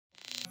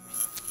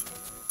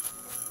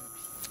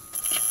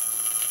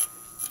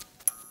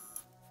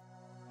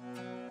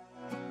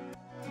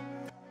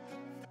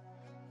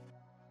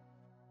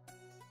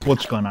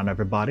What's going on,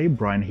 everybody?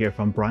 Brian here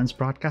from Brian's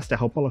Broadcast. I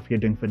hope all of you are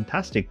doing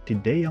fantastic.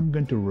 Today I'm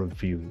going to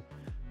review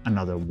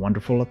another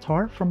wonderful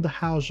attar from the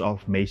house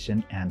of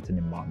Maison and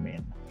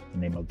Marmin. The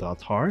name of the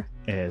attar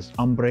is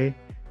Ambre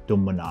Du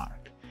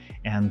Monarque,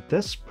 and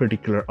this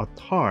particular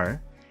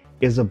attar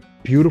is a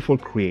beautiful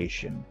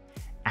creation.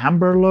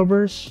 Amber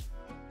lovers,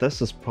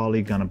 this is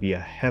probably gonna be a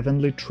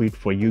heavenly treat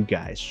for you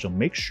guys, so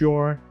make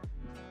sure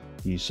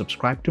you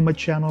subscribe to my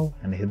channel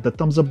and hit the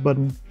thumbs up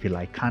button if you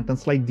like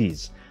contents like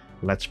these.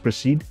 Let's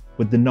proceed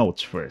with the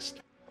notes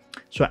first.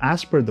 So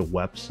as per the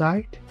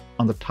website,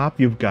 on the top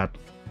you've got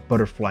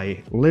butterfly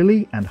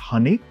lily and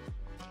honey.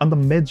 On the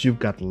mids you've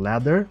got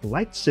leather,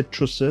 light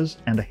citruses,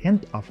 and a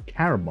hint of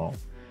caramel.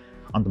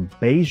 On the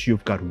base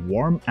you've got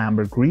warm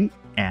ambergris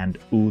and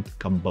oud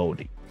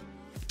cambodi.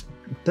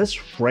 This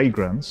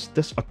fragrance,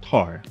 this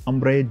attar,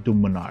 Ambre Du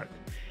Monarque,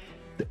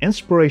 the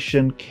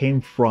inspiration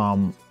came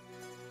from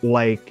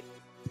like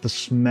the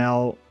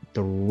smell,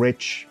 the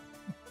rich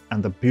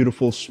and the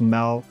beautiful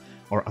smell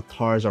or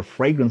attars or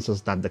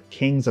fragrances that the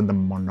kings and the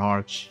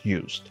monarchs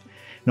used.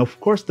 Now, of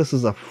course, this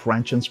is a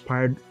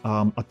French-inspired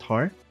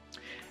attar.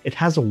 It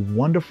has a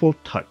wonderful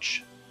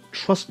touch.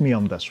 Trust me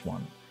on this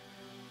one.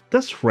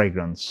 This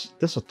fragrance,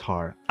 this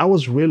attar, I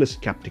was really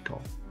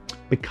skeptical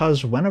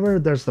because whenever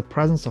there's the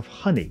presence of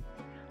honey,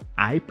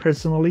 I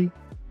personally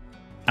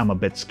am a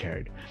bit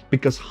scared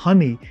because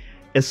honey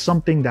is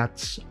something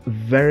that's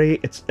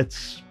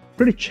it's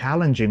pretty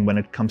challenging when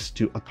it comes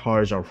to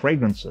attars or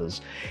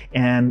fragrances,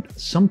 and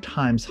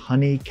sometimes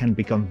honey can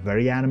become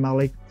very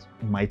animalic,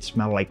 might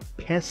smell like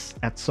piss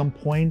at some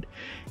point,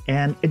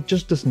 and it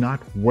just does not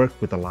work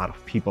with a lot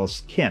of people's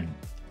skin.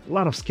 A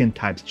lot of skin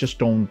types just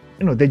don't,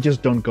 they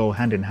just don't go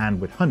hand in hand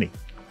with honey.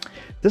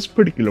 This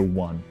particular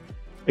one,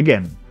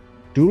 again,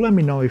 do let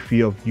me know if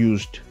you have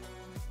used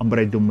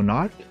Ambre Du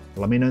Monarque.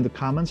 Let me know in the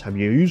comments, have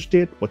you used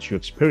it? What's your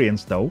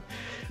experience though?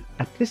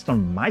 At least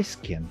on my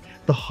skin,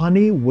 the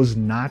honey was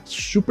not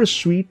super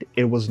sweet.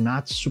 It was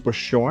not super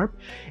sharp.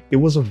 It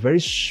was a very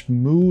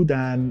smooth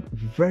and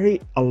very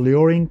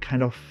alluring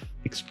kind of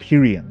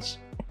experience.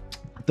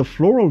 The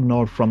floral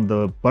note from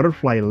the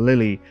butterfly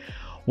lily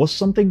was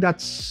something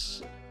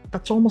that's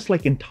almost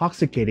like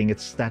intoxicating.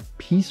 It's that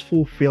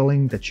peaceful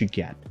feeling that you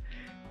get.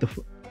 The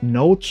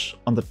notes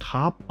on the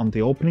top, on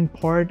the opening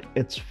part,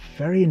 it's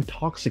very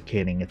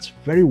intoxicating. It's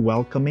very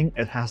welcoming.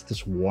 It has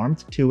this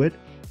warmth to it.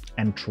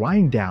 And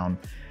drying down,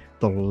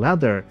 the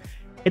leather,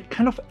 it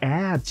kind of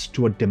adds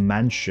to a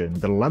dimension.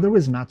 The leather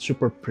is not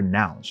super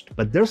pronounced,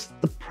 but there's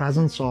the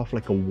presence of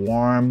like a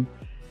warm,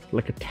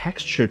 like a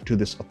texture to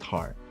this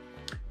attar.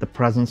 The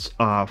presence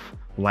of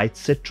light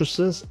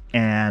citruses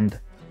and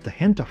the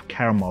hint of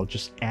caramel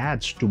just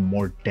adds to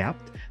more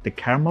depth. The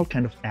caramel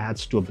kind of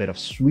adds to a bit of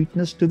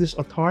sweetness to this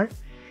attar,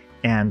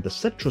 and the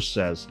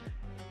citruses,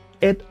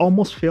 it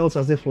almost feels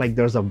as if like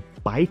there's a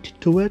bite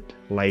to it,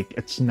 like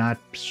it's not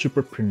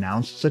super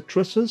pronounced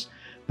citruses,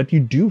 but you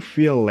do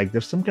feel like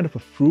there's some kind of a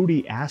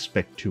fruity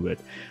aspect to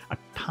it. A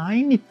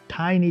tiny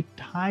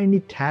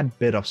tad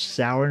bit of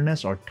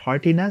sourness or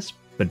tartiness,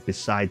 but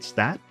besides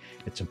that,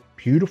 it's a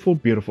beautiful,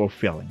 beautiful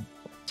feeling.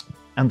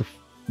 And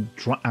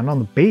on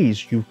the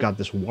base, you've got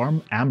this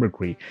warm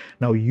ambergris.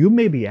 Now you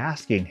may be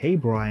asking, hey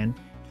Brian,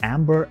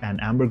 amber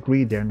and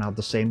ambergris, they're not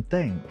the same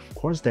thing. Of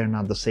course they're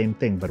not the same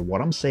thing, but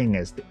what I'm saying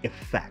is the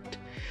effect.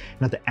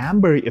 Now the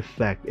amber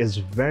effect is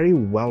very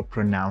well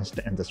pronounced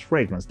in this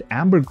fragrance. The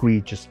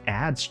ambergris just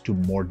adds to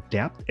more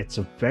depth. It's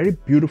a very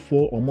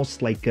beautiful,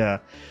 almost like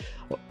a,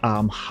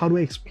 how do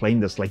I explain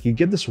this? Like you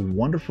get this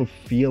wonderful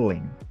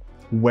feeling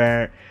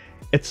where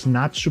it's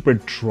not super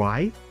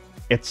dry.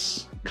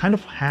 It kind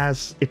of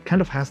has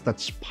that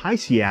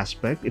spicy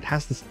aspect. It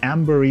has this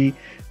ambery,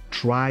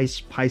 dry,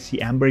 spicy,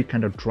 ambery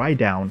kind of dry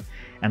down.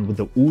 And with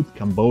the oud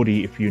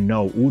cambodi, if you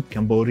know, oud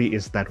cambodi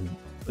is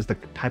the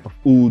type of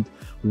oud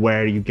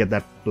where you get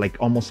that like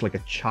almost like a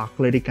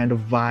chocolatey kind of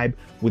vibe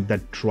with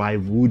that dry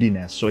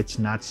woodiness. So it's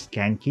not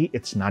skanky,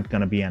 it's not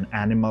gonna be an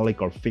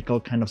animalic or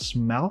fecal kind of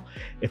smell.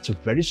 It's a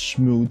very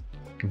smooth,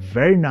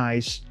 very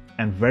nice,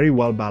 and very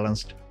well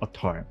balanced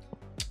attar.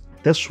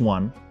 This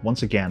one,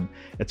 once again,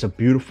 it's a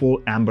beautiful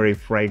ambery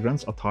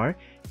fragrance attar.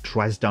 It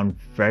dries down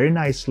very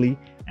nicely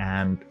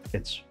and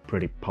it's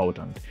pretty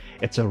potent.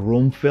 It's a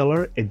room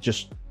filler. It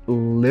just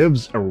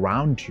lives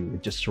around you.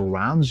 It just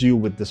surrounds you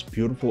with this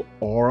beautiful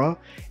aura.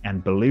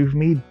 And believe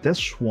me,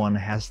 this one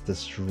has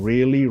this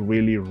really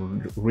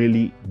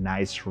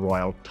nice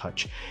royal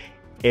touch.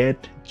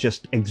 It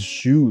just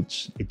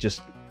exudes, it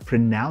just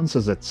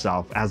pronounces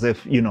itself as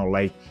if,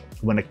 like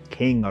when a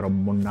king or a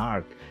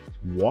monarch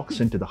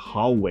walks into the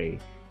hallway,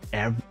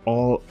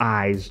 all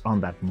eyes on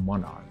that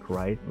monarch,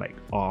 right? Like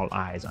all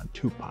eyes on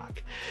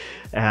Tupac.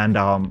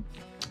 And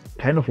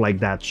kind of like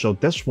that. So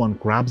this one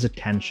grabs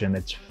attention.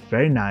 It's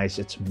very nice.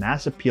 It's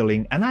mass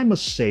appealing. And I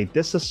must say,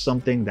 this is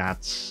something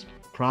that's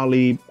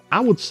probably, I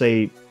would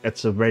say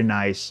it's a very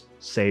nice,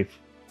 safe,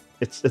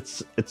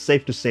 it's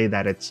safe to say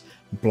that it's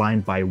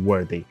blind buy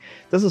worthy.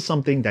 This is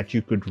something that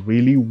you could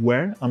really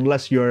wear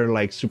unless you're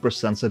like super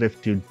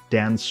sensitive to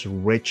dense,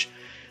 rich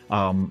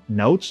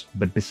notes,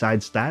 but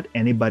besides that,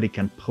 anybody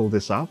can pull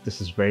this off.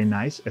 This is very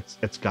nice.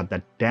 It's got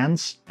that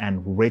dense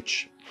and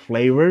rich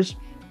flavors.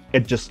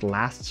 It just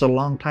lasts a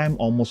long time,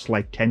 almost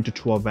like 10 to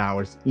 12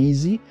 hours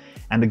easy.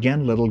 And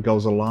again, little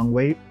goes a long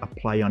way.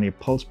 Apply on your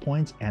pulse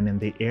points, and in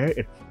the air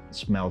it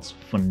smells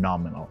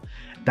phenomenal.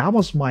 That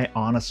was my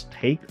honest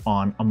take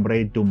on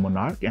Ambre Du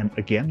Monarque. And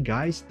again,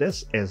 guys,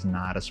 this is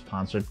not a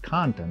sponsored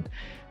content,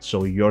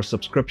 so your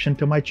subscription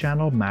to my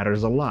channel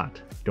matters a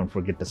lot. Don't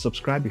forget to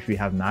subscribe if you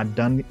have not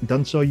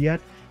done so yet.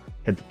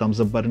 Hit the thumbs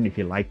up button if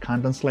you like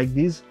contents like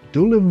these.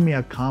 Do leave me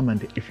a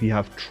comment if you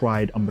have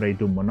tried Ambre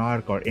Du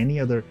Monarque or any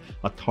other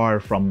Attar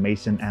from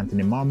Maison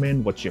Anthony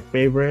Marmin. What's your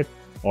favorite?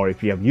 Or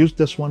if you have used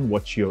this one,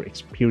 what's your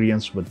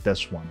experience with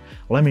this one?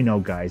 Let me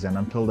know, guys. And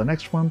until the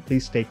next one,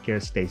 please take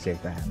care, stay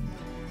safe, and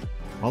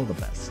all the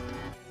best.